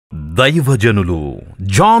దైవజనులు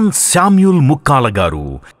John Samuel ముక్కాల గారు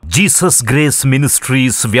Jesus grace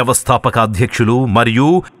ministries వ్యవస్థాపక అధ్యక్షులు మరియు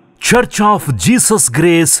చర్చ్ ఆఫ్ జీసస్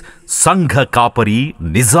గ్రేస్ సంఘ కాపరి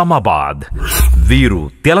నిజామాబాద్. వీరు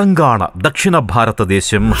తెలంగాణ దక్షిణ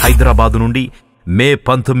భారతదేశం హైదరాబాదు నుండి మే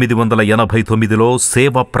 1989లో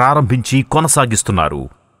సేవ ప్రారంభించి కొనసాగిస్తున్నారు.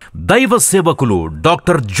 దైవ సేవకులు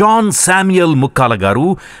డాక్టర్ జాన్ శామ్యూల్ ముక్కాల గారు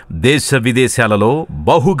దేశ విదేశాలలో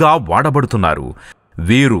బహుగా వాడబడుతున్నారు.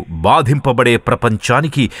 వీరు బాధింపబడే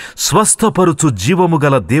ప్రపంచానికి స్వస్థపరుచు జీవము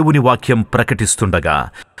గల దేవుని వాక్యం ప్రకటిస్తుండగా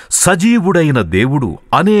సజీవుడైన దేవుడు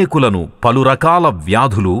అనేకులను పలు రకాల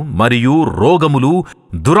వ్యాధులు మరియు రోగములు,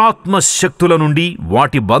 దురాత్మ శక్తుల నుండి,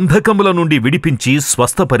 వాటి బంధకముల నుండి విడిపించి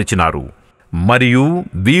స్వస్థపరిచినారు. మరియు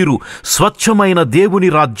వీరు స్వచ్ఛమైన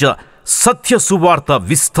దేవుని రాజ్య సత్య సువార్త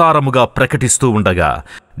విస్తారముగా ప్రకటిస్తూ ఉండగా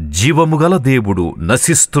జీవముగల దేవుడు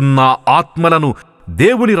నశిస్తున్న ఆత్మలను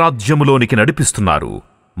దేవుని రాజ్యములోనికి నడిపిస్తున్నారు.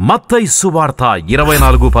 మత్తయి సువార్త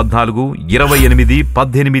 24:14, 28,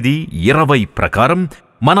 18, 20 ప్రకారం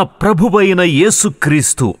మన ప్రభువైన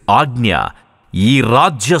యేసుక్రీస్తు ఆజ్ఞ ఈ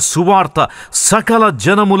రాజ్య సువార్త సకల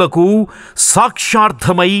జనములకు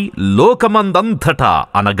సాక్షార్థమై లోకమందంతటా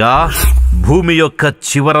అనగా భూమి యొక్క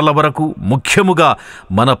చివరల వరకు, ముఖ్యముగా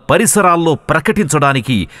మన పరిసరాల్లో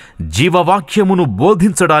ప్రకటించడానికి, జీవవాక్యమును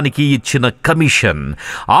బోధించడానికి ఇచ్చిన కమిషన్,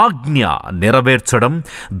 ఆజ్ఞ నెరవేర్చడం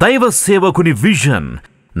దైవ సేవకుని విజన్.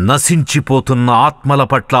 నశించిపోతున్న ఆత్మల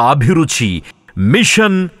పట్ల అభిరుచి,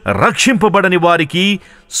 మిషన్, రక్షింపబడని వారికి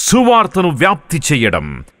సువార్తను వ్యాప్తి చేయడం.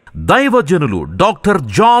 దైవజనులు డాక్టర్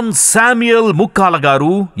జాన్ శామ్యూల్ ముక్కాల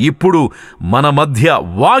గారు ఇప్పుడు మన మధ్య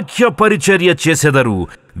వాక్య పరిచర్య చేసెదరు.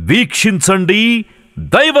 వీక్షించండి,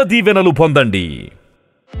 దైవ దీవెనలు పొందండి.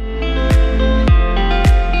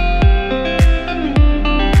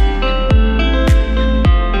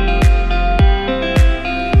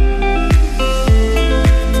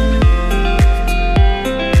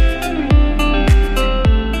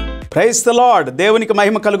 Praise the lord. దేవునికి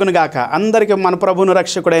మహిమ కలుగును గాక. అందరికీ మన ప్రభువును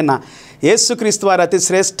రక్షకుడైన యేసుక్రీస్తు వారి అతి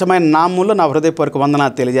శ్రేష్టమైన నామములో నా హృదయపూర్వక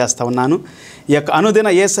వందనాలు తెలియజేస్తా ఉన్నాను. ఈ యొక్క అనుదిన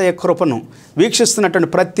యేసయ్య కృపను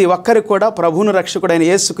వీక్షిస్తున్నటువంటి ప్రతి ఒక్కరికి కూడా ప్రభువును రక్షకుడైన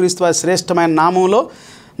యేసుక్రీస్తు వారి శ్రేష్టమైన నామంలో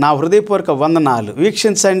నా హృదయపూర్వక వందనాలు.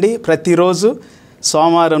 వీక్షించండి. ప్రతిరోజు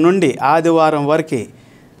సోమవారం నుండి ఆదివారం వరకు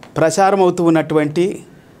ప్రచారం అవుతూ ఉన్నటువంటి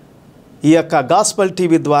ఈ యొక్క గాస్పెల్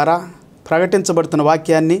టీవీ ద్వారా ప్రకటించబడుతున్న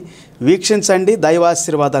వాక్యాన్ని వీక్షించండి,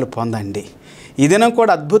 దైవాశీర్వాదాలు పొందండి. ఈ దినం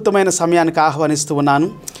కూడా అద్భుతమైన సమయానికి ఆహ్వానిస్తూ ఉన్నాను.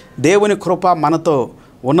 దేవుని కృప మనతో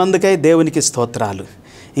ఉన్నందుకై దేవునికి స్తోత్రాలు,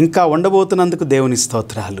 ఇంకా ఉండబోతున్నందుకు దేవుని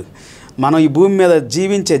స్తోత్రాలు. మనం ఈ భూమి మీద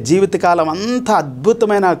జీవించే జీవితకాలం అంతా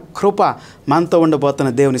అద్భుతమైన కృప మనతో ఉండబోతున్న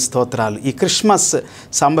దేవుని స్తోత్రాలు. ఈ క్రిస్మస్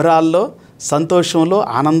సంబరాల్లో, సంతోషంలో,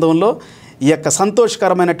 ఆనందంలో, ఈ యొక్క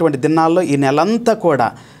సంతోషకరమైనటువంటి దినాల్లో ఈ నెలంతా కూడా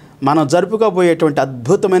మనం జరుపుకోబోయేటువంటి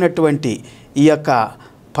అద్భుతమైనటువంటి ఈ యొక్క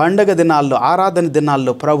పండగ దినాల్లో, ఆరాధన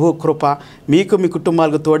దినాల్లో ప్రభు కృప మీకు, మీ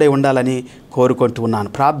కుటుంబాలకు తోడే ఉండాలని కోరుకుంటూ ఉన్నాను.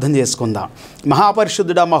 ప్రార్థన చేసుకుందాం.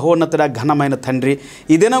 మహాపరిశుద్ధుడా, మహోన్నతుడా, ఘనమైన తండ్రి,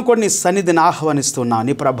 ఈ దినం కూడా నీ సన్నిధిని ఆహ్వానిస్తున్నాను.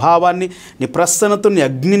 నీ ప్రభావాన్ని, నీ ప్రసన్నతను, నీ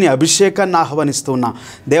అగ్నిని, అభిషేకాన్ని ఆహ్వానిస్తున్నాం.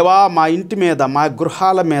 దేవా, మా ఇంటి మీద, మా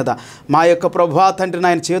గృహాల మీద, మా యొక్క ప్రభా తండ్రి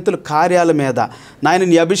నాయన చేతుల కార్యాల మీద నాయన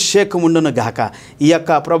నీ అభిషేకం ఉండును గాక. ఈ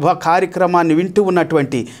యొక్క ప్రభా కార్యక్రమాన్ని వింటూ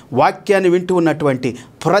ఉన్నటువంటి, వాక్యాన్ని వింటూ ఉన్నటువంటి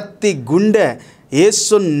ప్రతి గుండె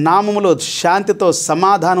యేసు నామములో శాంతితో,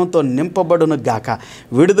 సమాధానంతో నింపబడును గాక,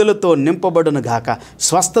 విడుదలతో నింపబడును గాక,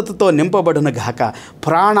 స్వస్థతతో నింపబడును గాక.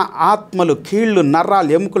 ప్రాణ ఆత్మలు, కీళ్ళు,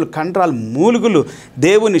 నర్రాలు, ఎముకలు, కండరాలు, మూలుగులు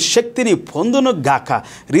దేవుని శక్తిని పొందును గాక.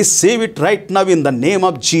 Receive it right now in the name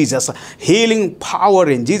of Jesus. Healing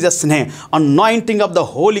power in Jesus name. Anointing of the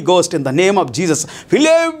Holi ghost in the name of Jesus.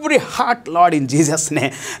 Fill every heart lord in Jesus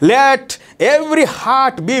name. Let every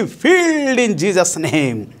heart be filled in Jesus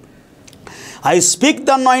name. I speak the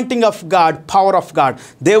anointing of God, power of God.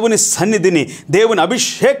 దేవుని సన్నిధిని, దేవుని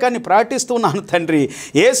అభిషేకాన్ని ప్రకటిస్తున్నాను తండ్రి.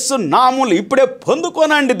 యేసు నామములు ఇప్పుడే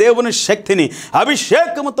పొందుకోనండి దేవుని శక్తిని.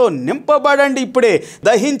 అభిషేకముతో నింపబడండి. ఇప్పుడే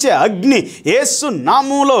దహించే అగ్ని యేసు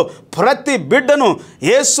నామములో ప్రతి బిడ్డను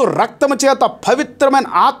యేసు రక్తము చేత, పవిత్రమైన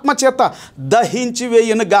ఆత్మ చేత దహించి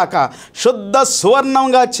వేయునుగాక. శుద్ధ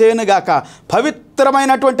సువర్ణంగా చేయనుగాక.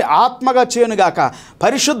 పవిత్రమైనటువంటి ఆత్మగా చేయనుగాక.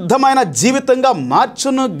 పరిశుద్ధమైన జీవితంగా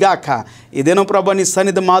మార్చునుగాక. ఇదేనో ప్రభు, నీ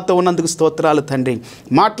సన్నిధి మాతో ఉన్నందుకు స్తోత్రాలు తండ్రి.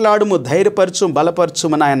 మాట్లాడుము, ధైర్యపరచు,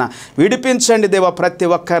 బలపరచుము నాయన. విడిపించండి దేవా, ప్రతి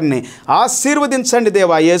ఒక్కరిని ఆశీర్వదించండి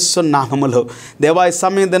దేవా, యేసు నామములో. దేవా, ఈ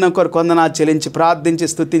సమయం దినం కొరకు వందనాలు చెల్లించి ప్రార్థించి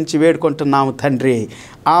స్తుతించి వేడుకుంటున్నాము తండ్రి.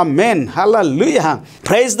 ఆమేన్. హల్లెలూయా.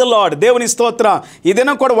 Praise the lord. దేవుని స్తోత్రం. ఈ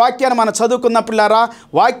దినం కూడా వాక్యాన్ని మనం చదువుకున్నప్పుడారా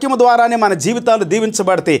వాక్యము ద్వారానే మన జీవితాలు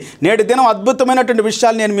దీవించబడతాయి. నేటి దినం అద్భుతమైన అనేకమైనటువంటి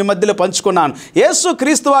విషయాలు నేను మీ మధ్యలో పంచుకున్నాను. యేసు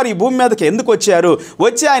క్రీస్తు వారు ఈ భూమి మీదకి ఎందుకు వచ్చారు,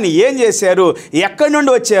 వచ్చి ఆయన ఏం చేశారు, ఎక్కడి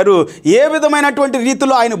నుండి వచ్చారు, ఏ విధమైనటువంటి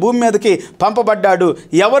రీతిలో ఆయన భూమి మీదకి పంపబడ్డాడు,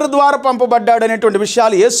 ఎవరి ద్వారా పంపబడ్డాడు అనేటువంటి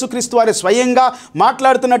విషయాలు యేసుక్రీస్తు వారి స్వయంగా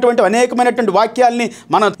మాట్లాడుతున్నటువంటి అనేకమైనటువంటి వాక్యాల్ని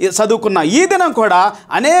మనం చదువుకున్నాం. ఈ దినం కూడా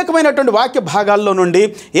అనేకమైనటువంటి వాక్య భాగాల్లో నుండి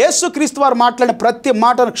యేసుక్రీస్తు వారు మాట్లాడిన ప్రతి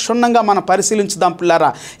మాటను క్షుణ్ణంగా మనం పరిశీలించుదాం పిల్లారా.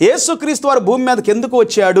 యేసుక్రీస్తు వారు భూమి మీదకి ఎందుకు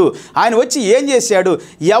వచ్చాడు, ఆయన వచ్చి ఏం చేశాడు,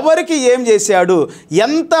 ఎవరికి ఏం చేశాడు,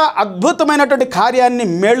 ఎంత అద్భుతమైనటువంటి కార్యాన్ని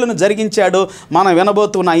మేళ్లను జరిగించాడు మనం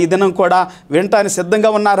వినబోతున్నాం. ఈ దినం కూడా వినటానికి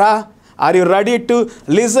సిద్ధంగా ఉన్నారా? Are you ready to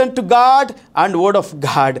listen to God and word of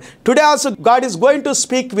God? Today also God is going to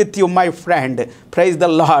speak with you, my friend. Praise the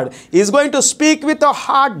Lord. He is going to speak with your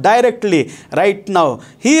heart directly right now.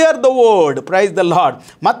 Hear the word. Praise the Lord.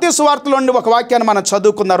 మత్తయి సువార్తలో నుండి ఒక వాక్యాన్ని మనం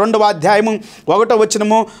చదువుకుందాం. 2వ అధ్యాయము 1వ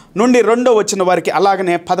వచనము నుండి 2వ వచనం వరకు,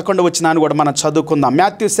 అలాగనే 11వ వచనాన్ని కూడా మనం చదువుకుందాం.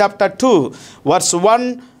 Matthew chapter 2 verse 1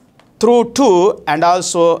 through 2 and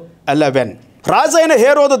also 11. రాజైన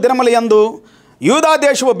హేరోదు దినములయందు యూదా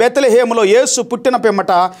దేశపు బెత్లెహేములో యేసు పుట్టిన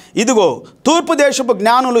పిమ్మట, ఇదిగో తూర్పు దేశపు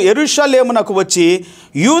జ్ఞానులు యెరూషలేమునకు వచ్చి,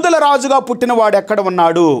 యూదుల రాజుగా పుట్టినవాడు ఎక్కడ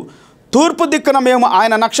ఉన్నాడు, తూర్పు దిక్కున మేము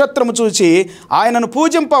ఆయన నక్షత్రము చూచి ఆయనను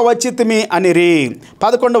పూజింప వచ్చితిమి అనిరి.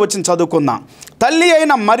 11వ వచనం చదువుకుందాం. తల్లి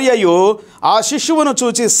అయిన మరియయు ఆ శిశువును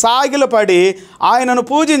చూచి సాగిలపడి ఆయనను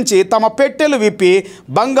పూజించి తమ పెట్టెలు విప్పి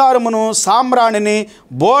బంగారమును సామ్రాణిని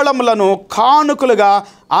బోళములను కానుకలుగా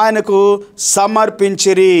ఆయనకు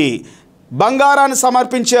సమర్పించిరి. బంగారాన్ని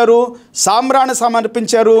సమర్పించారు, సామ్రాన్ని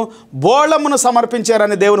సమర్పించారు, బోళమును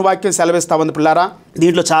సమర్పించారని దేవుని వాక్యం సెలవిస్తా ఉంది పిల్లారా.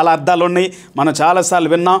 దీంట్లో చాలా అర్థాలు ఉన్నాయి, మనం చాలాసార్లు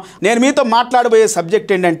విన్నాం. నేను మీతో మాట్లాడబోయే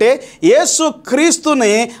సబ్జెక్ట్ ఏంటంటే యేసు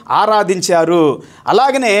క్రీస్తుని ఆరాధించారు.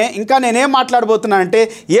 అలాగనే ఇంకా నేనేం మాట్లాడబోతున్నానంటే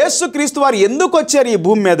యేసు క్రీస్తు వారు ఎందుకు వచ్చారు ఈ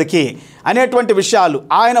భూమి మీదకి అనేటువంటి విషయాలు.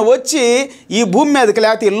 ఆయన వచ్చి ఈ భూమి మీదకి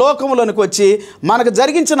లేకపోతే ఈ లోకములోనికి వచ్చి మనకు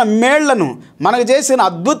జరిగించిన మేళ్లను, మనకు చేసిన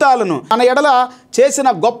అద్భుతాలను, మన ఎడల చేసిన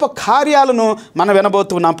గొప్ప కార్యాలను మనం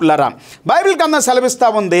వినబోతున్నాం పిల్లరా. బైబిల్ గ్రంథం సెలవిస్తూ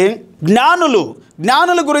ఉంది,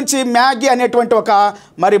 జ్ఞానుల గురించి మ్యాగీ అనేటువంటి ఒక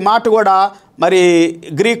మాట కూడా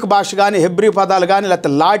గ్రీకు భాష కానీ, హెబ్రీ పదాలు కానీ, లేకపోతే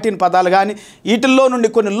లాటిన్ పదాలు కానీ, వీటిల్లో నుండి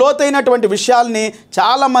కొన్ని లోతైనటువంటి విషయాల్ని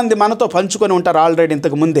చాలామంది మనతో పంచుకొని ఉంటారు ఆల్రెడీ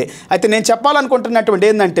ఇంతకు ముందే. అయితే నేను చెప్పాలనుకుంటున్నటువంటి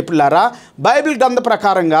ఏంటంటే పిల్లారా, బైబిల్ గ్రంథ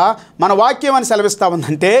ప్రకారంగా మన వాక్యం అని సెలవిస్తూ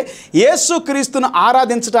ఉందంటే యేసు క్రీస్తును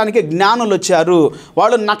ఆరాధించడానికి జ్ఞానులు వచ్చారు.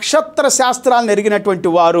 వాళ్ళు నక్షత్ర శాస్త్రాలను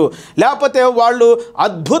ఎరిగినటువంటి వారు, లేకపోతే వాళ్ళు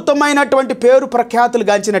అద్భుతమైనటువంటి పేరు ప్రఖ్యాతులు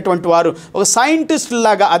గాంచినటువంటి వారు, ఒక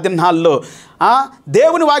సైంటిస్టులాగా ఆ దినాల్లో.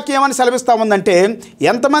 దేవుని వాక్యం ఏమని సెలవిస్తూ ఉందంటే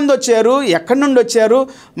ఎంతమంది వచ్చారు, ఎక్కడి నుండి వచ్చారు,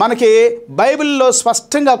 మనకి బైబిల్లో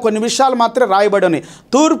స్పష్టంగా కొన్ని విషయాలు మాత్రం రాయబడి ఉన్నాయి.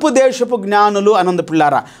 తూర్పు దేశపు జ్ఞానులు అనంద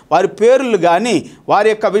పిల్లారా, వారి పేర్లు కానీ వారి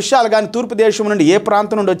యొక్క విషయాలు కానీ, తూర్పు దేశం నుండి ఏ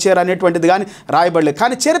ప్రాంతం నుండి వచ్చారు అనేటువంటిది కానీ రాయబడలేదు.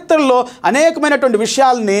 కానీ చరిత్రలో అనేకమైనటువంటి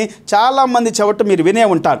విషయాల్ని చాలామంది చెవట మీరు వినే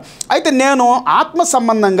ఉంటారు. అయితే నేను ఆత్మ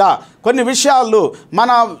సంబంధంగా కొన్ని విషయాలు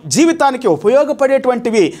మన జీవితానికి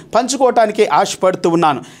ఉపయోగపడేటువంటివి పంచుకోవటానికి ఆశపడుతూ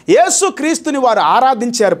ఉన్నాను. యేసు క్రీస్తుని వారు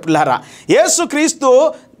ఆరాధించారు పిల్లారా. యేసు క్రీస్తు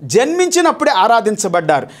జన్మించినప్పుడే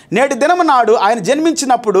ఆరాధించబడ్డారు. నేటి దినము నాడు ఆయన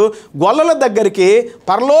జన్మించినప్పుడు గొల్లల దగ్గరికి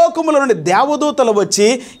పరలోకముల నుండి దేవదూతలు వచ్చి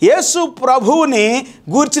యేసు ప్రభువుని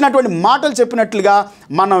గూర్చినటువంటి మాటలు చెప్పినట్లుగా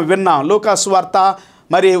మనం విన్నాం. లూకా సువార్త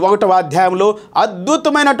 1వ అధ్యాయంలో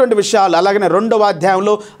అద్భుతమైనటువంటి విషయాలు, అలాగనే 2వ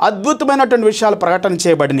అధ్యాయంలో అద్భుతమైనటువంటి విషయాలు ప్రకటన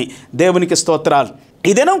చేయబడినాయి. దేవునికి స్తోత్రాలు.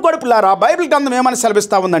 ఈ దినం కూడా పిల్లారా, బైబిల్ గ్రంథం ఏమని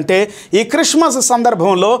సెలవిస్తూ ఉందంటే ఈ క్రిస్మస్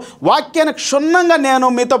సందర్భంలో వాక్యాన్ని క్షుణ్ణంగా నేను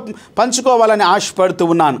మీతో పంచుకోవాలని ఆశపడుతూ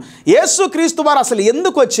ఉన్నాను. యేసు క్రీస్తు వారు అసలు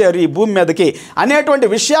ఎందుకు వచ్చారు ఈ భూమి మీదకి అనేటువంటి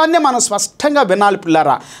విషయాన్ని మనం స్పష్టంగా వినాలి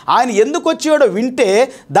పిల్లారా. ఆయన ఎందుకు వచ్చాడో వింటే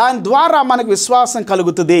దాని ద్వారా మనకు విశ్వాసం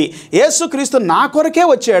కలుగుతుంది. యేసు క్రీస్తు నా కొరకే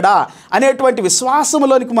వచ్చాడా అనేటువంటి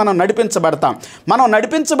విశ్వాసంలోనికి మనం నడిపించబడతాం. మనం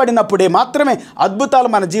నడిపించబడినప్పుడే మాత్రమే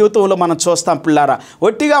అద్భుతాలు మన జీవితంలో మనం చూస్తాం పిల్లారా.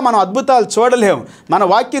 ఒట్టిగా మనం అద్భుతాలు చూడలేము. మన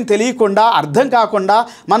వాక్యం తెలియకుండా, అర్థం కాకుండా,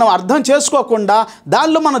 మనం అర్థం చేసుకోకుండా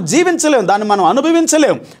దానిలో మనం జీవించలేము, దాన్ని మనం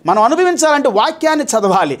అనుభవించలేము. మనం అనుభవించాలంటే వాక్యాన్ని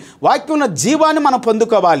చదవాలి, వాక్యంలో జీవాన్ని మనం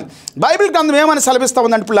పొందుకోవాలి. బైబిల్ గ్రంథం ఏమని సెలవిస్తూ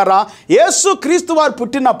ఉందంటే పిల్లరా, యేసు క్రీస్తు వారు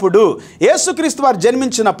పుట్టినప్పుడు, యేసు క్రీస్తు వారు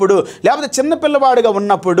జన్మించినప్పుడు, లేకపోతే చిన్నపిల్లవాడుగా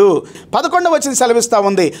ఉన్నప్పుడు 11వ వచనం సెలవిస్తూ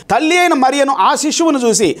ఉంది, తల్లి అయిన మరియను ఆ శిశువును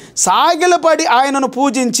చూసి సాగిలపడి ఆయనను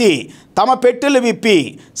పూజించి తమ పెట్టెలు విప్పి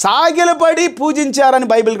సాగిలపడి పూజించారని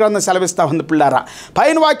బైబిల్ గ్రంథం సెలవిస్తూ ఉంది పిల్లారా.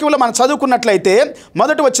 పైన వాక్యంలో మనం చదువుకున్నట్లయితే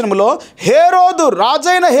 1వ వచనంలో హేరోదు,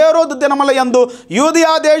 రాజైన హేరోదు దినములయందు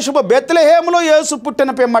యూదయా దేశపు బెత్లెహేములో యేసు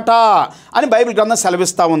పుట్టిన పిమ్మట అని బైబిల్ గ్రంథం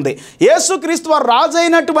సెలవిస్తూ ఉంది. యేసు క్రీస్తు వారు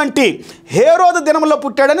రాజైనటువంటి హేరోదు దినములో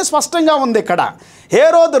పుట్టాడని స్పష్టంగా ఉంది ఇక్కడ.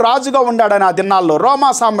 హేరోదు రాజుగా ఉన్నాడని ఆ దినాల్లో. రోమా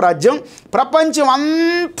సామ్రాజ్యం ప్రపంచం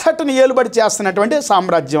అంతటిని ఏలుబడి చేస్తున్నటువంటి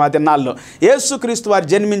సామ్రాజ్యం ఆ దినాల్లో, యేసుక్రీస్తు వారు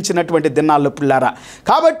జన్మించినటువంటి దినాల్లో పిల్లారా.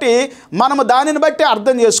 కాబట్టి మనము దానిని బట్టి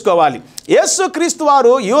అర్థం చేసుకోవాలి. యేసుక్రీస్తు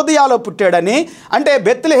వారు యూదయాలో పుట్టాడని, అంటే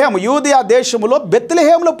బెత్లెహేము, యూదయా దేశములో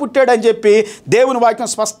బెత్లెహేములో పుట్టాడని చెప్పి దేవుని వాక్యం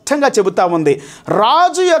స్పష్టంగా చెబుతా ఉంది.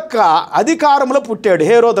 రాజు యొక్క అధికారంలో పుట్టాడు,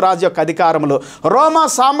 హేరోదు రాజు యొక్క అధికారంలో, రోమా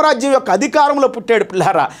సామ్రాజ్యం యొక్క అధికారంలో పుట్టాడు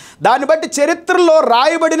పిల్లారా. దాన్ని బట్టి చరిత్రలో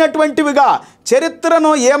రాయబడినటువంటివిగా, చరిత్రను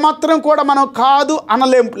ఏమాత్రం కూడా మనం కాదు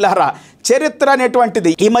అనలేం పిల్లారా. చరిత్ర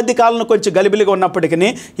అనేటువంటిది ఈ మధ్య కాలంలో కొంచెం గలిబిలిగా ఉన్నప్పటికీ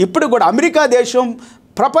ఇప్పుడు కూడా అమెరికా దేశం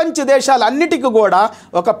ప్రపంచ దేశాలన్నిటికీ కూడా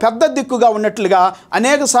ఒక పెద్ద దిక్కుగా ఉన్నట్లుగా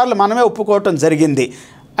అనేక సార్లు మనమే ఒప్పుకోవటం జరిగింది.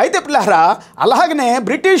 అయితే పిల్లారా, అలాగనే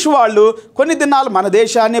బ్రిటిష్ వాళ్ళు కొన్ని దినాలు మన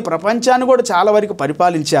దేశాన్ని, ప్రపంచాన్ని కూడా చాలా వరకు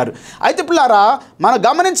పరిపాలించారు. అయితే పిల్లారా, మనం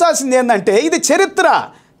గమనించాల్సింది ఏంటంటే ఇది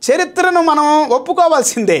చరిత్రను మనం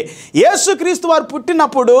ఒప్పుకోవాల్సిందే. యేసుక్రీస్తు వారు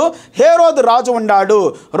పుట్టినప్పుడు హేరోదు రాజు ఉన్నాడు,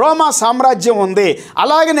 రోమా సామ్రాజ్యం ఉంది.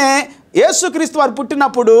 అలాగనే యేసుక్రీస్తు వారు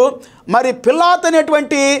పుట్టినప్పుడు మరి పిలాతు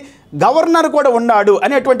అనేటువంటి గవర్నర్ కూడా ఉన్నాడు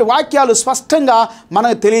అనేటువంటి వాక్యాలు స్పష్టంగా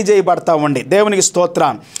మనకు తెలియజేయబడతా ఉంది. దేవునికి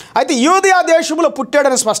స్తోత్రం. అయితే యూదయా దేశంలో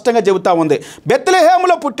పుట్టాడని స్పష్టంగా చెబుతా ఉంది.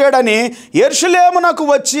 బెత్లెహేములో పుట్టాడని యెరూషలేమునకు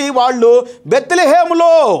వచ్చి వాళ్ళు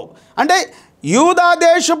బెత్లెహేములో, అంటే యూదా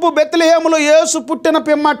దేశపు బెత్లెహేములో యేసు పుట్టిన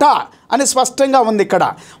పిమ్మట అని స్పష్టంగా ఉంది ఇక్కడ.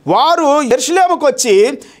 వారు యెరూషలేముకు వచ్చి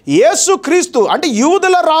యేసుక్రీస్తు అంటే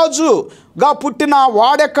యూదుల రాజుగా పుట్టిన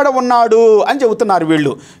వాడెక్కడ ఉన్నాడు అని చెబుతున్నారు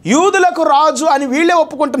వీళ్ళు. యూదులకు రాజు అని వీళ్ళే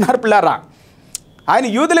ఒప్పుకుంటున్నారు పిల్లారా. ఆయన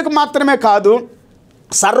యూదులకు మాత్రమే కాదు,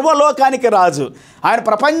 సర్వలోకానికి రాజు, ఆయన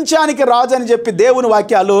ప్రపంచానికి రాజు అని చెప్పి దేవుని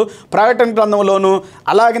వాక్యాలు ప్రకటన గ్రంథంలోను,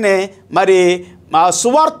 అలాగనే మరి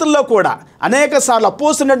సువార్తల్లో కూడా అనేక సార్లు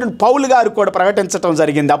అపోస్తులైనటువంటి పౌలు గారు కూడా ప్రకటించడం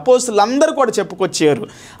జరిగింది. అపోస్తులందరూ కూడా చెప్పుకొచ్చారు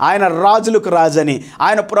ఆయన రాజులకు రాజని,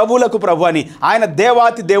 ఆయన ప్రభువులకు ప్రభు అని, ఆయన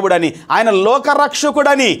దేవాతి దేవుడని, ఆయన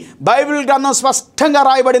లోకరక్షకుడని బైబిల్ గ్రంథం స్పష్టంగా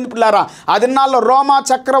రాయబడింది పిల్లారా. ఆ దినాల్లో రోమా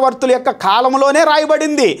చక్రవర్తుల యొక్క కాలంలోనే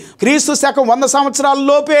రాయబడింది. క్రీస్తు శకం 100 సంవత్సరాల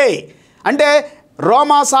లోపే, అంటే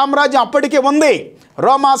రోమా సామ్రాజ్యం అప్పటికే ఉంది.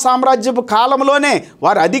 రోమా సామ్రాజ్యపు కాలంలోనే,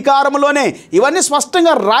 వారి అధికారంలోనే ఇవన్నీ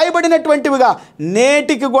స్పష్టంగా రాయబడినటువంటివిగా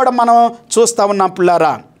నేటికి కూడా మనం చూస్తూ ఉన్నాం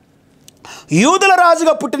పిల్లారా. యూదుల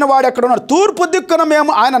రాజుగా పుట్టినవాడు ఎక్కడ ఉన్నాడు? తూర్పు దిక్కున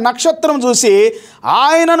మేము ఆయన నక్షత్రం చూసి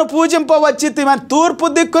ఆయనను పూజింపవచ్చి తూర్పు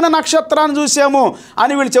దిక్కున నక్షత్రాన్ని చూసాము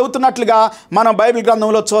అని వీళ్ళు చెబుతున్నట్లుగా మనం బైబిల్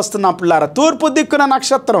గ్రంథంలో చూస్తున్నాం పిల్లారా. తూర్పు దిక్కున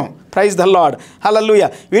నక్షత్రం, ప్రైజ్ ద లార్డ్, హల్లెలూయా.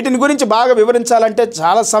 వీటిని గురించి బాగా వివరించాలంటే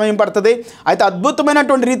చాలా సమయం పడుతుంది. అయితే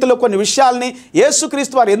అద్భుతమైనటువంటి రీతిలో కొన్ని విషయాల్ని,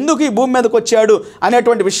 యేసుక్రీస్తు వారు ఎందుకు ఈ భూమి మీదకి వచ్చాడు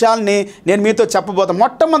అనేటువంటి విషయాల్ని నేను మీతో చెప్పబోతాను.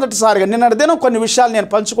 మొట్టమొదటిసారిగా నిన్నటి దినం కొన్ని విషయాలు నేను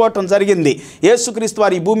పంచుకోవటం జరిగింది. యేసుక్రీస్తు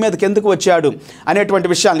వారు ఈ భూమి మీదకి ఎందుకు వచ్చాడు అనేటువంటి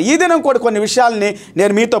విషయాలు. ఈ దినం కూడా కొన్ని విషయాల్ని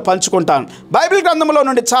నేను మీతో పంచుకుంటాను. బైబిల్ గ్రంథంలో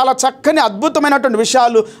నుండి చాలా చక్కని అద్భుతమైనటువంటి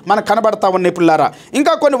విషయాలు మనకు కనబడతా ఉన్నాయి పిల్లారా.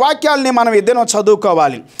 ఇంకా కొన్ని వాక్యాలని మనం ఈ దినం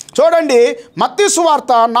చదువుకోవాలి. చూడండి, మత్తయి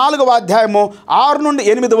సువార్త 4వ అధ్యాయము 6 నుండి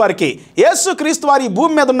 8 వరకు యేసుక్రీస్తు వారు ఈ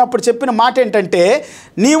భూమి మీద ఉన్నప్పుడు చెప్పిన మాట ఏంటంటే,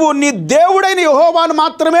 నీవు నీ దేవుడైన యెహోవాను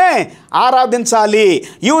మాత్రమే ఆరాధించాలి.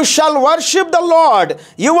 You shall worship the lord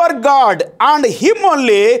your God and him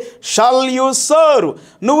only shall you serve.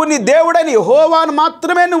 నువ్వు నీ దేవుడైన యెహోవాను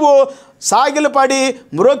మాత్రమే నువ్వు సాగిలపడి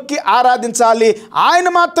మ్రొక్కి ఆరాధించాలి, ఆయన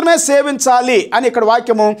మాత్రమే సేవించాలి అని ఇక్కడ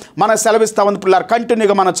వాక్యము మనం సెలవిస్తూ ఉంది పిల్లలు.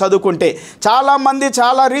 కంటిన్యూగా మనం చదువుకుంటే చాలామంది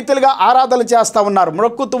చాలా రీతిలుగా ఆరాధనలు చేస్తూ ఉన్నారు,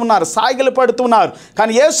 మ్రొక్కుతూ ఉన్నారు, సాగిలు పడుతున్నారు.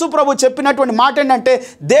 కానీ యేసు ప్రభు చెప్పినటువంటి మాట ఏంటంటే,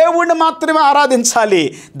 దేవుణ్ణి మాత్రమే ఆరాధించాలి,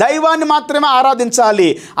 దైవాన్ని మాత్రమే ఆరాధించాలి.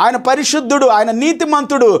 ఆయన పరిశుద్ధుడు, ఆయన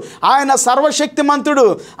నీతిమంతుడు, ఆయన సర్వశక్తిమంతుడు,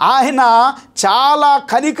 ఆయన చాలా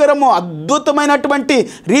కనికరము, అద్భుతమైనటువంటి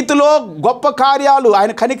రీతిలో గొప్ప కార్యాలు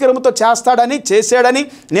ఆయన కనికరముతో చేశాడని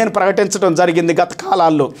నేను ప్రకటించడం జరిగింది గత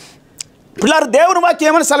కాలాల్లో. పిల్లలు, దేవుని వాక్యం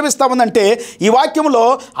ఏమని సెలవిస్తా ఉందంటే, ఈ వాక్యంలో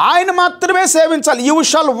ఆయన మాత్రమే సేవించాలి. You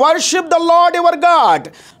shall worship the lord your God.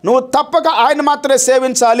 నువ్వు తప్పక ఆయన మాత్రమే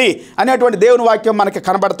సేవించాలి అనేటువంటి దేవుని వాక్యం మనకి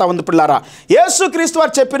కనబడతా ఉంది పిల్లారా. యేసుక్రీస్తు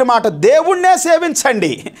వారు చెప్పిన మాట, దేవుణ్ణే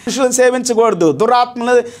సేవించండి, మనుషులను సేవించకూడదు,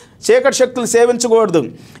 దురాత్మలు చీకటి శక్తులను సేవించకూడదు,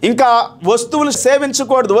 ఇంకా వస్తువులు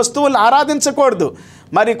సేవించకూడదు, వస్తువులను ఆరాధించకూడదు.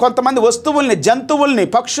 మరి కొంతమంది వస్తువుల్ని, జంతువుల్ని,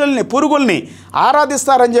 పక్షుల్ని, పురుగుల్ని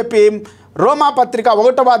ఆరాధిస్తారని చెప్పి రోమాపత్రిక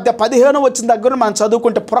 1వ అధ్యాయం 15 వచ్చిన దగ్గర మనం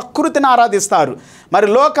చదువుకుంటే ప్రకృతిని ఆరాధిస్తారు. మరి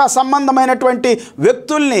లోక సంబంధమైనటువంటి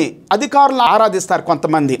వ్యక్తుల్ని, అధికారులను ఆరాధిస్తారు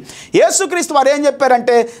కొంతమంది. యేసుక్రీస్తు వారు ఏం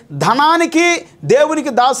చెప్పారంటే, ధనానికి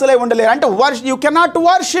దేవునికి దాసులై ఉండలేరు. అంటే you cannot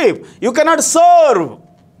worship, you cannot serve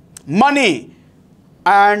money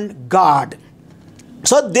and God.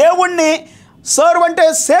 So దేవుణ్ణి సర్వ్ అంటే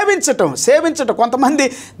సేవించటం. కొంతమంది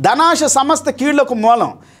ధనాశ సమస్త కీళ్లకు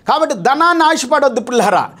మూలం. కాబట్టి ధనాన్ని ఆశపడొద్దు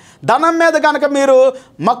పిల్లరా. ధనం మీద కనుక మీరు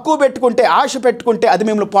మక్కువ పెట్టుకుంటే, ఆశ పెట్టుకుంటే అది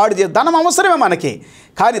మిమ్మల్ని పాడు చేయదు. ధనం అవసరమే మనకి,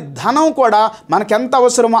 కానీ ధనం కూడా మనకెంత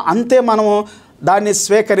అవసరమో అంతే మనము దాన్ని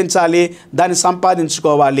స్వీకరించాలి, దాన్ని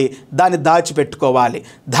సంపాదించుకోవాలి, దాన్ని దాచిపెట్టుకోవాలి.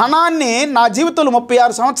 ధనాన్ని నా జీవితంలో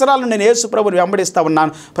 36 సంవత్సరాలు నేను యేసు ప్రభుని వెంబడిస్తూ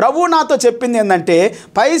ఉన్నాను. ప్రభువు నాతో చెప్పింది ఏంటంటే,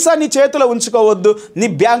 పైసా నీ చేతిలో ఉంచుకోవద్దు, నీ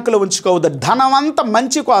బ్యాంకులో ఉంచుకోవద్దు. ధనం అంతా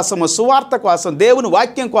మంచి కోసము, సువార్త కోసం, దేవుని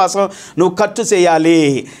వాక్యం కోసం నువ్వు ఖర్చు చేయాలి.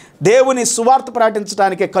 దేవుని సువార్త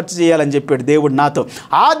ప్రకటించడానికే ఖర్చు చేయాలని చెప్పాడు దేవుడు నాతో.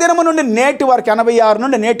 ఆ దినము నుండి నేటి వరకు, 86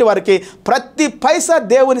 నుండి నేటి వరకు ప్రతి పైసా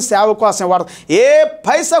దేవుని సేవ కోసం వాడతాను. ఏ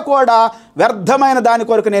పైసా కూడా వ్యర్థమైన దాని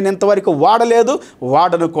కొరకు నేను ఇంతవరకు వాడలేదు,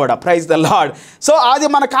 వాడను కూడా. Praise the lord. సో అది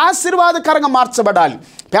మనకు ఆశీర్వాదకరంగా మార్చబడాలి.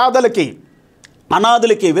 పేదలకి,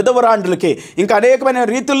 అనాథులకి, విధవరాండ్రులకి, ఇంకా అనేకమైన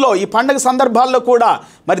రీతుల్లో ఈ పండుగ సందర్భాల్లో కూడా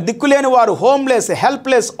మరి దిక్కులేని వారు, హోమ్లెస్,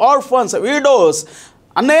 హెల్ప్లెస్, ఆర్ఫన్స్, విడోస్,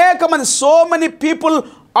 అనేక మంది, so many people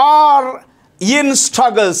are in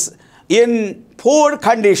struggles, in poor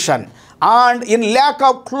condition, and in lack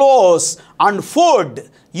of clothes and food.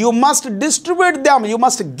 You must distribute them, you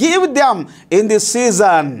must give them in this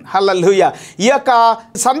season. Hallelujah. ఈ యొక్క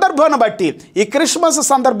సందర్భాన్ని బట్టి, ఈ Christmas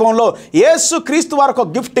సందర్భంలో యేసు క్రీస్తు వారు ఒక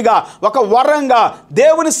గిఫ్ట్గా, ఒక వరంగా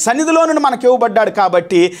దేవుని సన్నిధిలో నుండి మనకు ఇవ్వబడ్డాడు.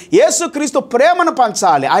 కాబట్టి యేసు క్రీస్తు ప్రేమను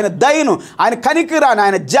పంచాలి, ఆయన దయను, ఆయన కనికిరాన్ని,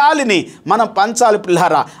 ఆయన జాలిని మనం పంచాలి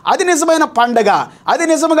పిల్లారా. అది నిజమైన పండగ, అది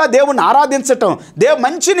నిజంగా దేవుణ్ణి ఆరాధించటం.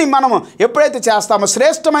 మంచిని మనము ఎప్పుడైతే చేస్తామో,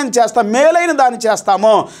 శ్రేష్టమైన చేస్తామో, మేలైన దాన్ని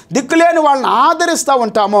చేస్తామో, దిక్కులేని వాళ్ళని ఆదరిస్తూ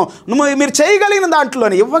ఉంటామో, మీరు చేయగలిగిన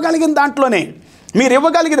దాంట్లోనే, ఇవ్వగలిగిన దాంట్లోనే, మీరు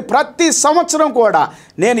ఇవ్వగలిగిన ప్రతి సంవత్సరం కూడా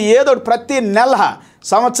నేను ఏదో ప్రతి నెల,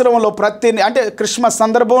 సంవత్సరంలో అంటే క్రిస్మస్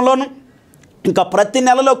సందర్భంలోనూ ఇంకా ప్రతి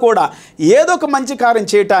నెలలో కూడా ఏదో ఒక మంచి కార్యం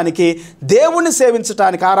చేయటానికి, దేవుణ్ణి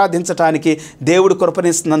సేవించటానికి, ఆరాధించటానికి దేవుడు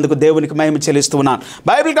కృపణిస్తున్నందుకు దేవునికి మహిమ చెల్లిస్తున్నాను.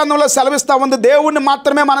 బైబిల్ గ్రంథంలో సెలవిస్తూ ఉంది, దేవుణ్ణి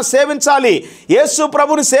మాత్రమే మనం సేవించాలి. యేసు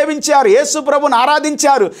ప్రభుని సేవించారు, యేసు ప్రభుని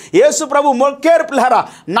ఆరాధించారు, యేసు ప్రభు మొక్కేరు పిల్లరా.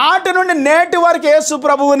 నాటి నుండి నేటి వరకు యేసు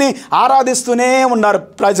ప్రభువుని ఆరాధిస్తూనే ఉన్నారు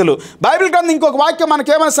ప్రజలు. బైబిల్ గ్రంథం ఇంకొక వాక్యం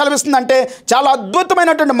మనకేమైనా సెలవిస్తుందంటే, చాలా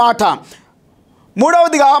అద్భుతమైనటువంటి మాట.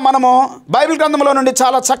 మూడవదిగా మనము బైబిల్ గ్రంథంలో నుండి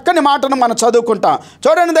చాలా చక్కని మాటను మనం చదువుకుంటాం.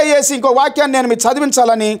 చూడండి దయచేసి, ఇంకో వాక్యాన్ని నేను మీకు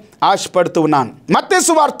చదివించాలని ఆశపడుతూ ఉన్నాను. మత్తయి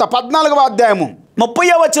సువార్త 14వ అధ్యాయము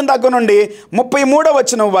 30వ వచనం దగ్గర నుండి 33వ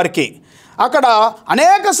వచనం వరకు. అక్కడ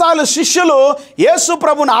అనేకసార్లు శిష్యులు యేసు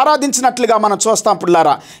ప్రభుని ఆరాధించినట్లుగా మనం చూస్తాం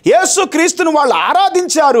పిల్లారా. యేసు క్రీస్తుని వాళ్ళు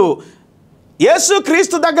ఆరాధించారు. యేసు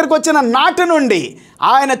క్రీస్తు దగ్గరికి వచ్చిన నాటి నుండి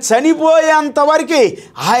ఆయన చనిపోయేంత వరకు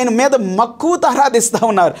ఆయన మీద మక్కువతో ఆరాధిస్తూ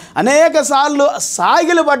ఉన్నారు. అనేక సార్లు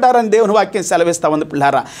సాగిలు పడ్డారని దేవుని వాక్యం సెలవిస్తూ ఉంది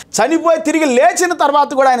పిల్లారా. చనిపోయి తిరిగి లేచిన తర్వాత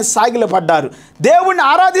కూడా ఆయన సాగిలు పడ్డారు, దేవుణ్ణి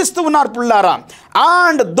ఆరాధిస్తూ ఉన్నారు పిల్లారా.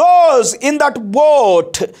 And those in that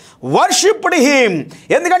boat worshipped him.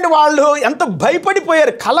 ఎందుకంటే వాళ్ళు ఎంత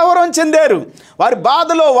భయపడిపోయారు, కలవరం చెందారు. వారి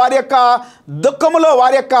బాధలో, వారి యొక్క దుఃఖములో,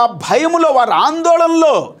 వారి యొక్క భయములో, వారి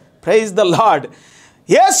ఆందోళనలో. Praise the lord.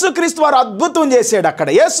 యేసుక్రీస్తు వారు అద్భుతం చేశాడు అక్కడ.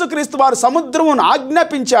 యేసుక్రీస్తు వారు సముద్రమును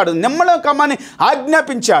ఆజ్ఞాపించాడు, నిమ్మలం కమ్మని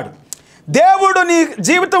ఆజ్ఞాపించాడు. దేవుడు నీ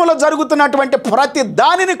జీవితంలో జరుగుతున్నటువంటి ప్రతి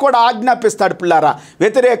దానిని కూడా ఆజ్ఞాపిస్తాడు పిల్లారా.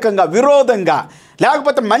 వ్యతిరేకంగా, విరోధంగా,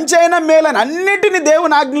 లేకపోతే మంచి అయినా మేలని అన్నిటినీ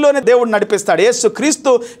దేవుని ఆజ్ఞలోనే దేవుడు నడిపిస్తాడు. యేసు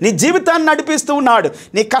క్రీస్తు నీ జీవితాన్ని నడిపిస్తూ ఉన్నాడు.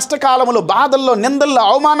 నీ కష్టకాలంలో, బాధల్లో, నిందల్లో,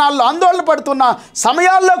 అవమానాల్లో, ఆందోళన పడుతున్న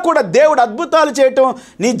సమయాల్లో కూడా దేవుడు అద్భుతాలు చేయటం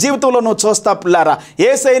నీ జీవితంలో నువ్వు చూస్తా పిల్లారా.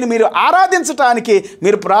 యేసయ్యని మీరు ఆరాధించడానికి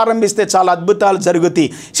మీరు ప్రారంభిస్తే చాలా అద్భుతాలు జరుగుతాయి.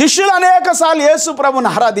 శిష్యులు అనేక సార్లు యేసు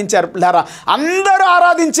ప్రభుని ఆరాధించారు పిల్లారా. అందరూ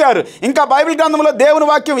ఆరాధించారు. ఇంకా బైబిల్ గ్రంథంలో దేవుని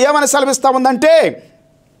వాక్యం ఏమని సెలవిస్తూ ఉందంటే,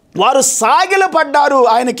 వారు సాగిలపడ్డారు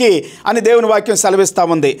ఆయనకి అని దేవుని వాక్యం సెలవిస్తూ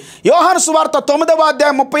ఉంది. యోహాను సువార్త 9వ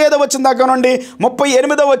అధ్యాయం 35వ వచనం దగ్గర నుండి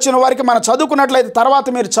 38వ వచనం వరకు మనం చదువుకున్నట్లయితే, తర్వాత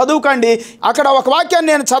మీరు చదువుకోండి. అక్కడ ఒక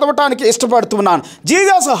వాక్యాన్ని నేను చదవటానికి ఇష్టపడుతున్నాను.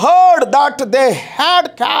 Jesus heard that they had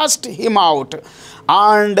cost him out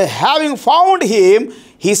and having found him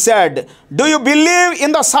he said, do you believe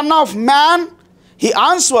in the Son of Man? He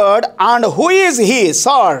answered, and who is he,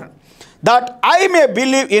 sir, that I may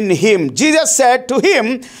believe in him? Jesus said to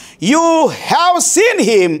him, you have seen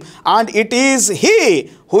him, and it is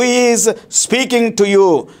he who is speaking to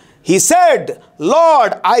you. He said,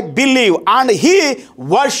 Lord, I believe, and he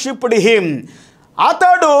worshipped him.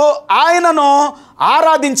 అతడు ఆయనను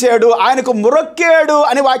ఆరాధించాడు, ఆయనకు మొరక్కాడు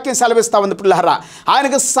అని వాక్యం సెలవిస్తూ ఉంది పిల్లారా.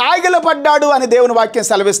 ఆయనకు సాగిలపడ్డాడు అని దేవుని వాక్యం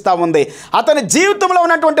సెలవిస్తూ ఉంది. అతని జీవితంలో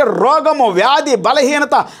ఉన్నటువంటి రోగము, వ్యాధి,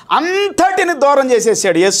 బలహీనత అంతటిని దూరం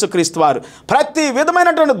చేసేసాడు యేసుక్రీస్తు వారు. ప్రతి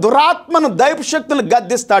విధమైనటువంటి దురాత్మను, దైవశక్తులు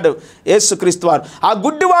గద్దిస్తాడు యేసుక్రీస్తు వారు. ఆ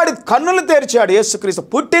గుడ్డివాడి కన్నులు తెరిచాడు యేసుక్రీస్తు.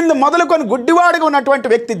 పుట్టింది మొదలుకొని గుడ్డివాడిగా ఉన్నటువంటి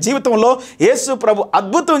వ్యక్తి జీవితంలో యేసు ప్రభు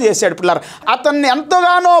అద్భుతం చేశాడు పిల్లారా. అతన్ని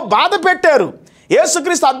ఎంతగానో బాధ పెట్టారు.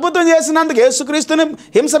 యేసుక్రీస్తు అద్భుతం చేసినందుకు యేసుక్రీస్తుని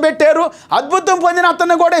హింస పెట్టారు, అద్భుతం పొందిన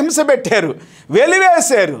అతన్ని కూడా హింస పెట్టారు,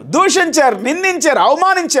 వెలివేశారు, దూషించారు, నిందించారు,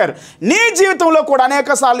 అవమానించారు. నీ జీవితంలో కూడా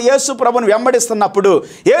అనేక సార్లు యేసు ప్రభుని వెంబడిస్తున్నప్పుడు,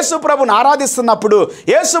 యేసు ప్రభుని ఆరాధిస్తున్నప్పుడు,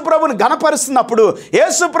 యేసు ప్రభుని ఘనపరుస్తున్నప్పుడు,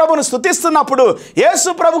 యేసు ప్రభుని స్తుతిస్తున్నప్పుడు, యేసు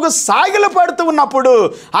ప్రభుకు సాగిలు పడుతూ ఉన్నప్పుడు,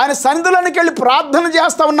 ఆయన సన్నిధిలోనికి వెళ్ళి ప్రార్థన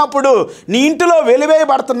చేస్తూ ఉన్నప్పుడు నీ ఇంటిలో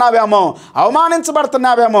వెలివేయబడుతున్నావేమో,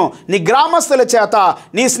 అవమానించబడుతున్నావేమో, నీ గ్రామస్తుల చేత,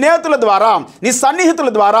 నీ స్నేహితుల ద్వారా, నీ సన్నిహితుల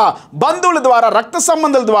ద్వారా, బంధువుల ద్వారా, రక్త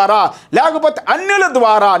సంబంధుల ద్వారా, లేకపోతే అన్యుల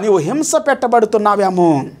ద్వారా నీవు హింస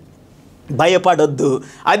పెట్టబడుతున్నావేమో. భయపడొద్దు,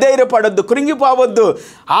 అధైర్యపడొద్దు, కృంగిపోవద్దు.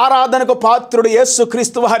 ఆరాధనకు పాత్రుడు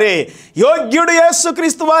యేసుక్రీస్తు వారే, యోగ్యుడు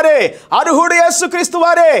యేసుక్రీస్తు వారే, అర్హుడు యేసుక్రీస్తు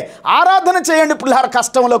వారే. ఆరాధన చేయండి పిల్లల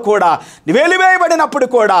కష్టంలో కూడా, వెలివేయబడినప్పుడు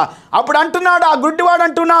కూడా. అప్పుడు అంటున్నాడు, ఆ గుడ్డివాడు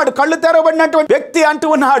అంటున్నాడు, కళ్ళు తెరవబడినటువంటి వ్యక్తి అంటూ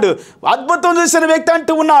ఉన్నాడు, అద్భుతం చూసిన వ్యక్తి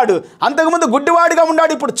అంటూ ఉన్నాడు. అంతకుముందు గుడ్డివాడిగా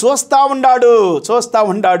ఉన్నాడు, ఇప్పుడు చూస్తూ ఉన్నాడు.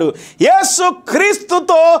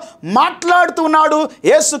 యేసుక్రీస్తుతో మాట్లాడుతూ ఉన్నాడు,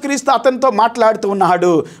 యేసుక్రీస్తు అతనితో మాట్లాడుతూ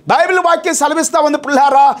ఉన్నాడు. బైబిల్ వాక్యం సెలవిస్తా ఉంది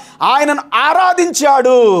పిల్లారా, ఆయనను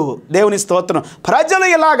ఆరాధించాడు. దేవుని స్తోత్రం. ప్రజలు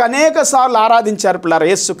ఇలాగ అనేక సార్లు ఆరాధించారు పిల్లారా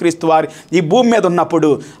యేసుక్రీస్తు వారి ఈ భూమి మీద ఉన్నప్పుడు.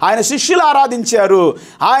 ఆయన శిష్యులు ఆరాధించారు,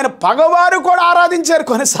 ఆయన పగవారు కూడా ఆరాధించారు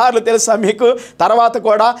కొన్నిసార్లు, తెలుసా మీకు? తర్వాత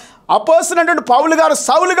కూడా అపోస్తలుడైనటువంటి పౌలు గారు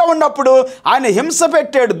సౌలుగా ఉన్నప్పుడు ఆయన హింస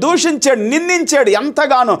పెట్టాడు, దూషించాడు, నిందించాడు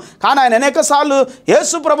ఎంతగానో. కానీ ఆయన అనేక సార్లు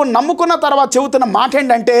యేసు ప్రభుని నమ్ముకున్న తర్వాత చెబుతున్న మాట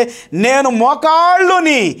ఏంటంటే, నేను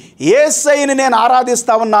మోకాళ్ళుని యేసయ్యని నేను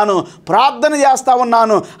ఆరాధిస్తూ ఉన్నాను, ప్రార్థన చేస్తూ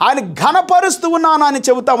ఉన్నాను, ఆయన ఘనపరుస్తూ ఉన్నాను అని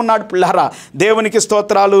చెబుతూ ఉన్నాడు పిల్లారా. దేవునికి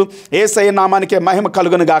స్తోత్రాలు, యేసయ్య నామానికే మహిమ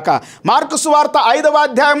కలుగును గాక. మార్కు సువార్త 5వ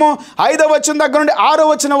అధ్యాయము 5వ వచనం దగ్గర నుండి 6వ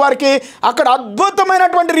వచనం వరకు అక్కడ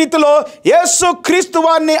అద్భుతమైనటువంటి రీతిలో యేసు క్రీస్తు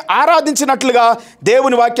వారిని ఆరాధించినట్లుగా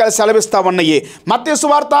దేవుని వాక్యాలు సెలవిస్తా ఉన్నాయి. మత్తయి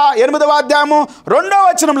సువార్త 8వ అధ్యాయము 2వ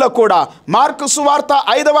వచనంలో కూడా, మార్కు సువార్త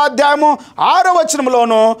 5వ అధ్యాయము 6వ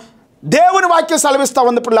వచనంలోనూ దేవుని వాక్యం సెలవిస్తూ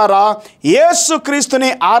ఉంది పిల్లారా. యేసుక్రీస్తుని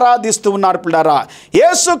ఆరాధిస్తూ ఉన్నారు పిల్లారా.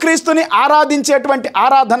 యేసుక్రీస్తుని ఆరాధించేటువంటి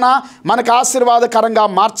ఆరాధన మనకు ఆశీర్వాదకరంగా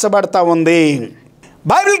మార్చబడతా ఉంది.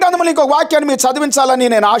 బైబిల్ గ్రంథంలో ఇంకొక వాక్యాన్ని మీరు చదివించాలని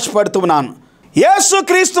నేను ఆశపడుతున్నాను.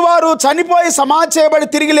 యేసుక్రీస్తు వారు చనిపోయి సమాధి చేయబడి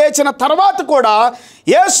తిరిగి లేచిన తర్వాత కూడా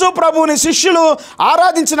యేసు ప్రభువుని శిష్యులు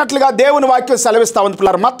ఆరాధించినట్లుగా దేవుని వాక్యం సెలవిస్తూ ఉంది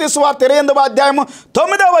పిల్లలు. మత్తయి సువార్త 28వ అధ్యాయము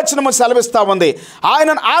 9వ వచనము సెలవిస్తూ ఉంది,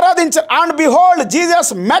 ఆయనను ఆరాధించారు. And behold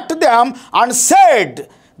Jesus met them and said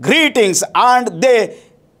greetings and they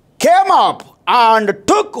came up and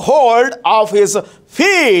took hold of his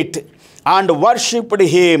feet and worshipped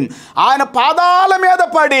him. ఆయన పాదాల మీద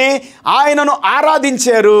పడి ఆయనను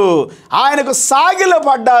ఆరాధించారు, ఆయనకు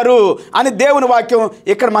సాగిలపడ్డారు అని దేవుని వాక్యం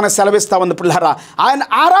ఇక్కడ మనకు సెలవిస్తూ ఉంది పిల్లరా. ఆయన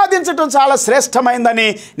ఆరాధించటం చాలా శ్రేష్టమైందని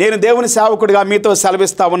నేను దేవుని సేవకుడిగా మీతో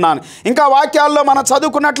సెలవిస్తూ ఉన్నాను. ఇంకా వాక్యాల్లో మనం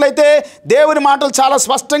చదువుకున్నట్లయితే దేవుని మాటలు చాలా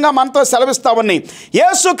స్పష్టంగా మనతో సెలవిస్తూ ఉన్నాయి.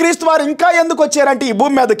 యేసుక్రీస్తు వారు ఇంకా ఎందుకు వచ్చారంటే ఈ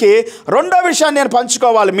భూమి మీదకి, రెండో విషయాన్ని నేను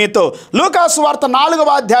పంచుకోవాలి మీతో. లూకా సువార్త 4వ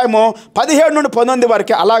అధ్యాయము 17 నుండి 19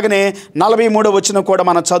 వరకు, అలాగనే 43వ వచనం కూడా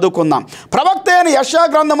మనం చదువుకుందాం. ప్రవక్త అయిన యెషయా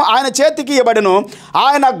గ్రంథము ఆయన చేతికి ఇవ్వబడెను.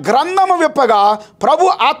 ఆయన గ్రంథము విప్పగా, ప్రభు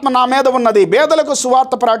ఆత్మ నా మీద ఉన్నది, బేదలకు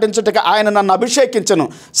సువార్త ప్రకటించుటకు ఆయన నన్ను అభిషేకించను,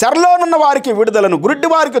 చెరలోనున్న వారికి విడుదలను, గుడ్డి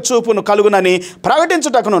వారికి చూపును కలుగునని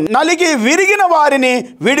ప్రకటించుటకును, నలిగి విరిగిన వారిని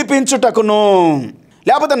విడిపించుటకును.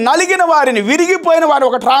 లేకపోతే నలిగిన వారిని, విరిగిపోయిన వారిని,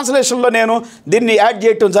 ఒక ట్రాన్స్లేషన్లో నేను దీన్ని యాడ్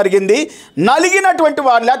చేయటం జరిగింది. నలిగినటువంటి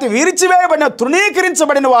వారిని, లేకపోతే విరిచివేయబడిన,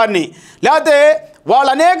 తృణీకరించబడిన వారిని, లేకపోతే వాళ్ళు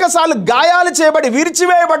అనేక సార్లు గాయాలు చేయబడి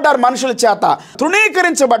విరిచివేయబడ్డారు, మనుషుల చేత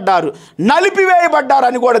తృణీకరించబడ్డారు, నలిపివేయబడ్డారు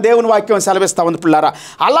అని కూడా దేవుని వాక్యం సెలవిస్తూ ఉంది పిల్లారా.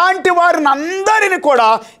 అలాంటి వారిని అందరిని కూడా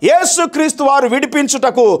యేసుక్రీస్తు వారు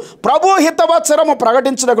విడిపించుటకు, ప్రభు హితవత్సరము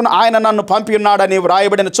ప్రకటించుటకును ఆయన నన్ను పంపి ఉన్నాడని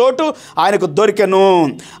వ్రాయబడిన చోటు ఆయనకు దొరికెను.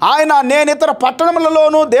 ఆయన, నేను ఇతర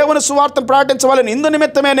పట్టణములలోనూ దేవుని సువార్తను ప్రకటించవాలని ఇందు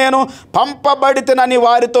నిమిత్తమే నేను పంపబడితేనని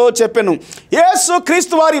వారితో చెప్పాను.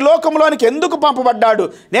 యేసుక్రీస్తు వారి లోకంలోనికి ఎందుకు పంపబడ్డాడు?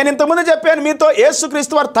 నేను ఇంతకుముందు చెప్పాను మీతో,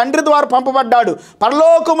 యేసుక్రీస్తు వారు తండ్రి ద్వారా పంపబడ్డాడు.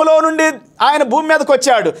 పరలోకములో నుండి ఆయన భూమి మీదకి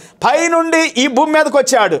వచ్చాడు, పైనుండి ఈ భూమి మీదకి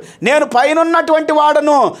వచ్చాడు. నేను పైనున్నటువంటి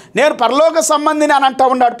వాడను, నేను పరలోక సంబంధిని అని అంటూ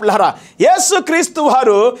ఉన్నాడు పిల్లరా. యేసుక్రీస్తు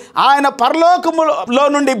వారు ఆయన పరలోకములో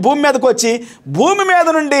నుండి భూమి మీదకి వచ్చి, భూమి మీద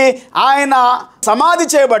నుండి ఆయన సమాధి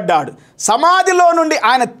చేయబడ్డాడు. సమాధిలో నుండి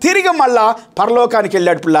ఆయన తిరిగి మళ్ళా పరలోకానికి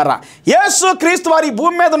వెళ్ళాడు పిల్లారా. యేసుక్రీస్తు వారు ఈ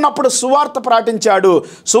భూమి మీద ఉన్నప్పుడు సువార్త ప్రకటించాడు.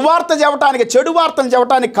 సువార్త చెప్పడానికి, చెడు వార్తలు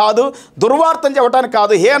చెప్పడానికి కాదు, దుర్వార్తలు చెప్పడానికి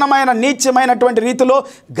కాదు, హీనమైన నీచమైనటువంటి రీతిలో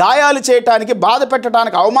గాయాలు చేయటానికి, బాధ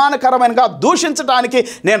పెట్టడానికి, అవమానకరమైనగా దూషించడానికి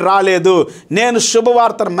నేను రాలేదు. నేను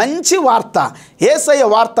శుభవార్తను, మంచి వార్త,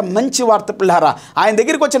 యేసయ్య వార్త, మంచి వార్త పిల్లారా. ఆయన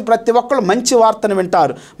దగ్గరికి వచ్చిన ప్రతి ఒక్కళ్ళు మంచి వార్తను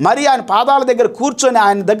వింటారు. మరి ఆయన పాదాల దగ్గర కూర్చొని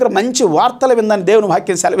ఆయన దగ్గర మంచి వార్తలు విందాం ఉందని దేవుని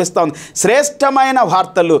వాక్యం సెలవిస్తోంది. శ్రేష్టమైన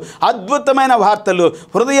వార్తలు, అద్భుతమైన వార్తలు,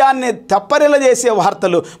 హృదయాన్ని తెప్పరిల్ల చేసే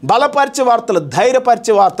వార్తలు, బలపరిచే వార్తలు,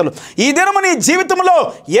 ధైర్యపరిచే వార్తలు. ఈ దినము నీ జీవితంలో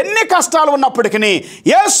ఎన్ని కష్టాలు ఉన్నప్పటికీ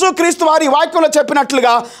యేసుక్రీస్తు వారి వాక్యంలో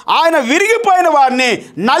చెప్పినట్లుగా ఆయన విరిగిపోయిన వారిని,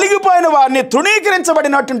 నలిగిపోయిన వారిని,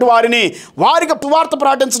 తృణీకరించబడినటువంటి వారిని వారికి వార్త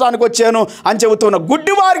ప్రకటించడానికి వచ్చాను అని చెబుతున్న,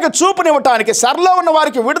 గుడ్డి వారికి చూపునివ్వటానికి, సరలో ఉన్న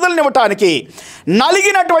వారికి విడుదలనివ్వటానికి,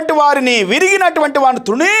 నలిగినటువంటి వారిని, విరిగినటువంటి వారిని,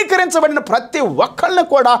 తృణీకరించబడిన ప్రతి ఒక్కళ్ళని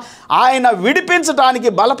కూడా ఆయన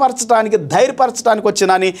విడిపించడానికి, బలపరచడానికి, ధైర్యపరచడానికి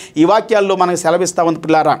వచ్చినని ఈ వాక్యాల్లో మనకు సెలవిస్తా ఉంది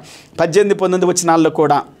పిల్లారా. 18-19 వచనాల్లో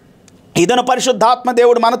కూడా ఇదను పరిశుద్ధాత్మ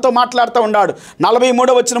దేవుడు మనతో మాట్లాడుతూ ఉన్నాడు.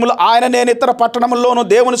 43వ వచనములో ఆయన నేను ఇతర పట్టణముల్లోనూ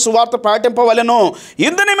దేవుని సువార్త ప్రకటింపవలెను,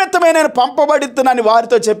 ఇందు నిమిత్తమే నేను పంపబడుతున్నానని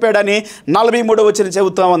వారితో చెప్పాడని 43వ వచనం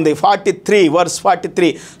చెబుతూ ఉంది. 43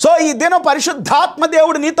 సో ఈ దినం పరిశుద్ధాత్మ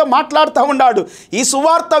దేవుడు నీతో మాట్లాడుతూ ఉన్నాడు. ఈ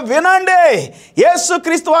సువార్త వినండి.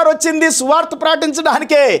 యేసుక్రీస్తు వారు వచ్చింది సువార్త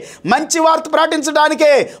ప్రకటించడానికే, మంచి వార్త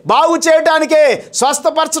ప్రకటించడానికే, బాగు చేయడానికే,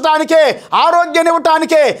 స్వస్థపరచడానికే,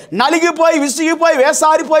 ఆరోగ్యాన్నివ్వటానికే. నలిగిపోయి, విసిగిపోయి,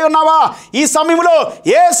 వేసారిపోయి ఉన్నావా? ఈ సమయంలో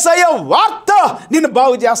యేసయ్య వార్త నిన్ను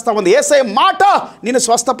బాగు చేస్తా ఉంది. యేసయ్య మాట నిన్ను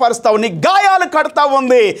స్వస్థపరుస్తా ఉంది, నీ గాయాలు కడతా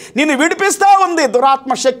ఉంది, నిన్ను విడిపిస్తా ఉంది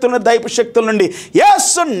దురాత్మ శక్తుల నుండి, దైవ శక్తుల నుండి.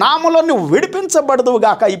 యేసు నామములో నువ్వు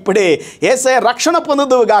విడిపించబడదువుగాక. ఇప్పుడే యేసయ్య రక్షణ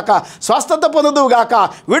పొందుదువుగాక, స్వస్థత పొందుదువుగాక,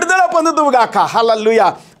 విడుదల పొందుదువుగాక. హల్లెలూయా.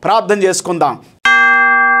 ప్రార్థన చేసుకుందాం.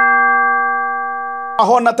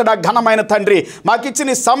 మహోన్నతుడ, ఘనమైన తండ్రి,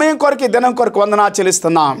 మాకిచ్చిన ఈ సమయం కొరకు, ఈ దినం కొరకు వందనాలు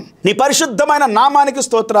చెల్లిస్తున్నాం. నీ పరిశుద్ధమైన నామానికి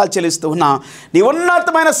స్తోత్రాలు చెల్లిస్తూ ఉన్నా. నీ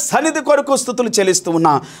ఉన్నతమైన సన్నిధి కొరకు స్తుతులు చెల్లిస్తూ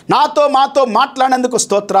ఉన్నా. మాతో మాట్లాడినందుకు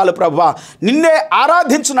స్తోత్రాలు ప్రభువా. నిన్నే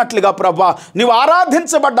ఆరాధించినట్లుగా ప్రభువా నువ్వు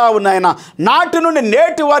ఆరాధించబడ్డావు నాయన. నాటి నుండి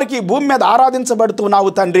నేటి వరకు ఈ భూమి మీద ఆరాధించబడుతున్నావు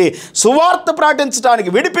తండ్రి. సువార్త ప్రకటించడానికి,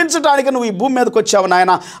 విడిపించడానికి నువ్వు ఈ భూమి మీదకి వచ్చావు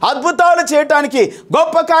నాయన. అద్భుతాలు చేయటానికి,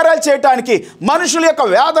 గొప్ప కార్యాలు చేయటానికి, మనుషుల యొక్క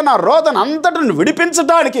వేదన, రోదన అంతటిని విడిపించడానికి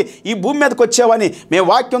ఈ భూమి మీదకి వచ్చావని మేము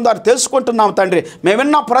వాక్యం ద్వారా తెలుసుకుంటున్నాం తండ్రి. మేము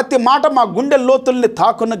విన్న ప్రతి మాట మా గుండె లోతుల్ని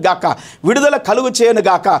తాకును గాక, విడుదల కలుగు చేయను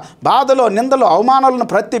గాక. బాధలో, నిందలో, అవమానాలను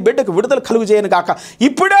ప్రతి బిడ్డకు విడుదల కలుగు చేయను గాక.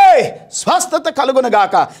 ఇప్పుడే స్వస్థత కలుగును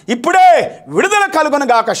గాక, ఇప్పుడే విడుదల కలుగును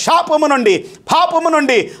గాక. శాపము నుండి, పాపము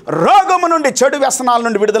నుండి, రోగము నుండి, చెడు వ్యసనాల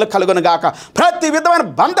నుండి విడుదల కలుగును గాక. ప్రతి విధమైన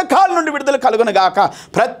బంధకాల నుండి విడుదల కలుగును గాక.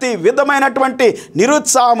 ప్రతి విధమైనటువంటి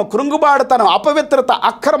నిరుత్సాహము, కృంగుబాటుతనం, అపవిత్రత,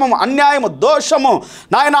 అక్రమము, అన్యాయము, దోషము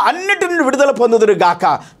నాయన అన్నిటి నుండి విడుదల పొందుదురు గాక.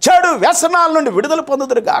 చెడు వ్యసనాల నుండి విడుదల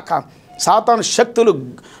పొందుదురు గాక. సాతాను శక్తులు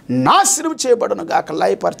నాశనం చేయబడును గాక,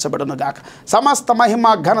 లయపరచబడును గాక. సమస్త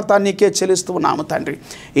మహిమ ఘనత నీకే చెల్లిస్తూ ఉన్నాము తండ్రి.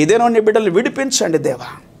 ఇదేనో నీ బిడ్డలు విడిపించండి దేవా,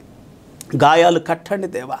 గాయాలు కట్టండి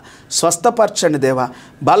దేవా, స్వస్థపరచండి దేవా,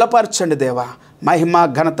 బలపరచండి దేవా. మహిమ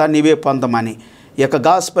ఘనత నీవే పొందమని ఈ యొక్క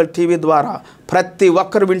గాస్పెల్ టీవీ ద్వారా ప్రతి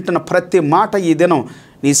ఒక్కరు వింటున్న ప్రతి మాట ఈ దినం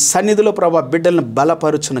నీ సన్నిధిలో ప్రభా బిడ్డలను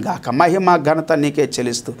బలపరుచును గాక. మహిమ ఘనత నీకే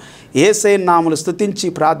చెల్లిస్తూ యేసయ్య నామములు స్తుతించి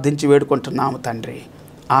ప్రార్థించి వేడుకుంటున్నాము తండ్రి.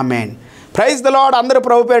 ఆమేన్. Praise the lord. అందరూ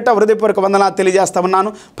ప్రభు పేరిట హృదయపూర్వక వందనాలు తెలియజేస్తా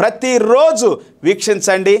ఉన్నాను. ప్రతిరోజు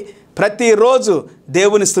వీక్షించండి, ప్రతిరోజు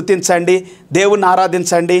దేవుని స్తుతించండి, దేవుని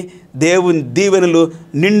ఆరాధించండి. దేవుని దీవెనలు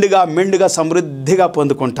నిండుగా, మెండుగా, సమృద్ధిగా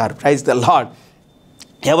పొందుకుంటారు. Praise the lord.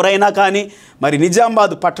 ఎవరైనా కానీ మరి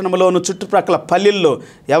నిజామాబాద్ పట్టణంలోను చుట్టుప్రక్కల పల్లెల్లో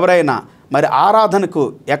ఎవరైనా మరి ఆరాధనకు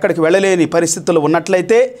ఎక్కడికి వెళ్ళలేని పరిస్థితులు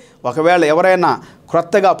ఉన్నట్లయితే, ఒకవేళ ఎవరైనా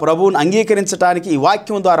క్రొత్తగా ప్రభువును అంగీకరించడానికి ఈ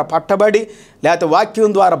వాక్యం ద్వారా పట్టబడి, లేకపోతే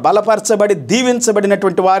వాక్యం ద్వారా బలపరచబడి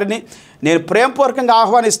దీవించబడినటువంటి వారిని నేను ప్రేమపూర్వకంగా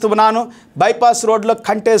ఆహ్వానిస్తున్నాను. బైపాస్ రోడ్లో,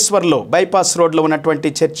 కంటేశ్వర్లో బైపాస్ రోడ్లో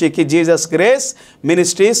ఉన్నటువంటి చర్చికి, Jesus grace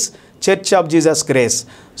ministries, church of Jesus grace.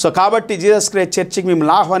 So కాబట్టి జీసస్ గ్రేస్ చర్చికి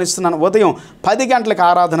మిమ్మల్ని ఆహ్వానిస్తున్నాను. ఉదయం 10 గంటలకు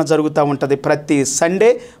ఆరాధన జరుగుతూ ఉంటుంది. ప్రతి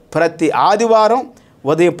సండే, ప్రతి ఆదివారం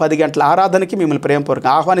ఉదయం 10 గంటల ఆరాధనకి మిమ్మల్ని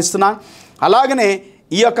ప్రేమపూర్వకంగా ఆహ్వానిస్తున్నాను. అలాగనే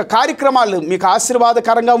ఈ యొక్క కార్యక్రమాలు మీకు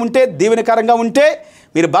ఆశీర్వాదకరంగా ఉంటే, దీవెనకరంగా ఉంటే,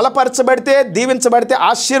 మీరు బలపరచబడితే, దీవించబడితే,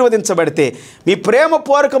 ఆశీర్వదించబడితే, మీ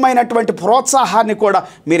ప్రేమపూర్వకమైనటువంటి ప్రోత్సాహాన్ని కూడా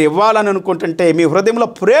మీరు ఇవ్వాలని అనుకుంటుంటే, మీ హృదయంలో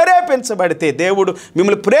ప్రేరేపించబడితే, దేవుడు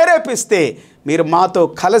మిమ్మల్ని ప్రేరేపిస్తే, మీరు మాతో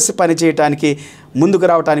కలిసి పనిచేయటానికి, ముందుకు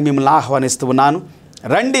రావడానికి మిమ్మల్ని ఆహ్వానిస్తూ ఉన్నాను.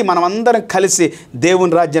 రండి, మనమందరం కలిసి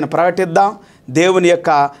దేవుని రాజ్యాన్ని ప్రకటిద్దాం, దేవుని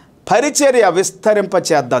యొక్క పరిచర్య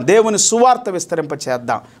విస్తరింపచేద్దాం, దేవుని సువార్త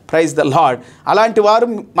విస్తరింపచేద్దాం. Praise the lord. అలాంటి వారు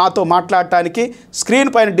మాతో మాట్లాడటానికి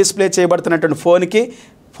స్క్రీన్ పైన డిస్ప్లే చేయబడుతున్నటువంటి ఫోన్కి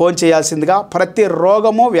ఫోన్ చేయాల్సిందిగా. ప్రతి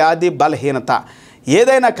రోగము, వ్యాధి, బలహీనత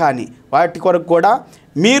ఏదైనా కానీ వాటి కొరకు కూడా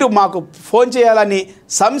మీరు మాకు ఫోన్ చేయాలని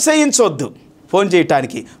సంశయించవద్దు. ఫోన్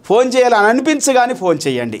చేయటానికి, ఫోన్ చేయాలని అనిపించగానే ఫోన్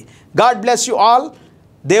చేయండి. God bless you all.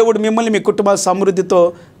 దేవుడు మిమ్మల్ని, మీ కుటుంబ సమృద్ధితో,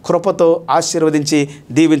 కృపతో ఆశీర్వదించి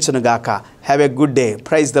దీవించునుగాక. Have a good day.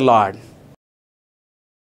 Praise the lord.